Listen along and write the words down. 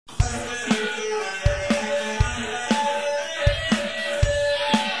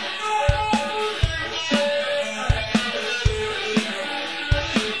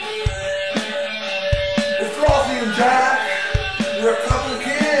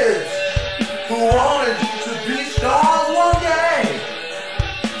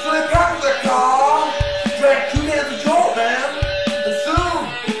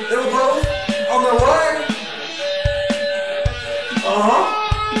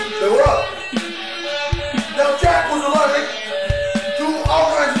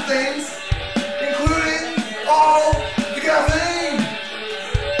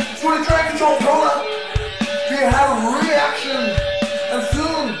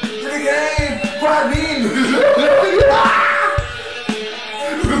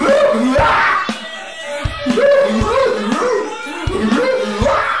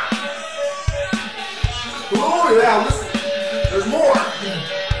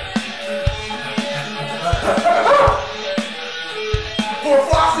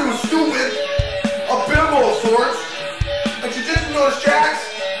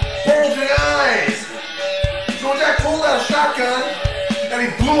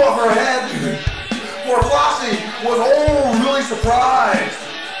and he blew up her head. Poor Flossy was really surprised.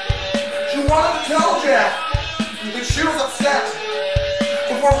 She wanted to tell Jack that she was upset,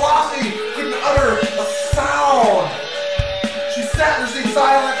 but poor Flossy couldn't utter a sound. She sat in her seat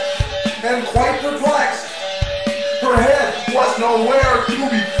silent and quite perplexed. Her head was nowhere to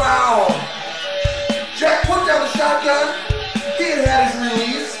be found. Jack put down the shotgun. He had had his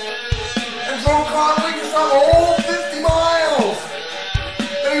release and drove calmly for some old 50 miles.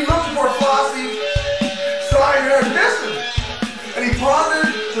 Then he looked for Flossy, saw her missing, and he pondered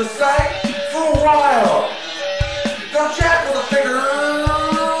the sight for a while. Now Jack was a figure,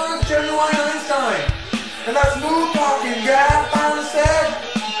 genuine Einstein, and that smooth talking guy finally said,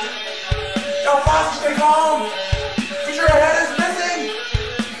 "Now Flossy, stay calm, but your head is missing,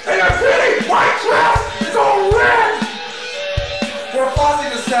 and your pretty white dress is all red." Poor Flossy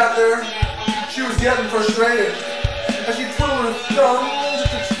just sat there. She was getting frustrated as she twiddled her thumbs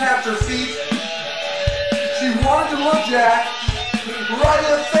to tap her feet. She wanted to look Jack right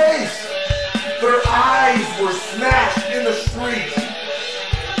in the face, but her eyes were smashed in the street.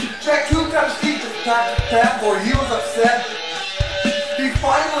 Jack too tapped his feet to tap, for he was upset. He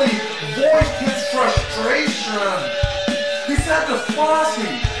finally voiced his frustration. He said to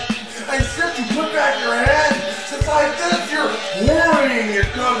Flossy, "I insist you put back your head, since like this you're worrying in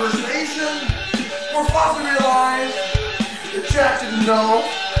conversation." Poor Flossy realized that Jack didn't know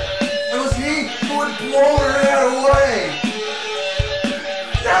it was he who had blown her head away.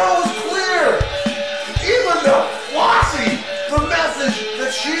 Now it was clear, even to Flossy, the message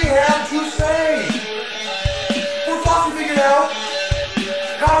that she had to say. Poor Flossy figured out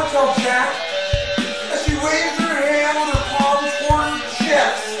how to tell Jack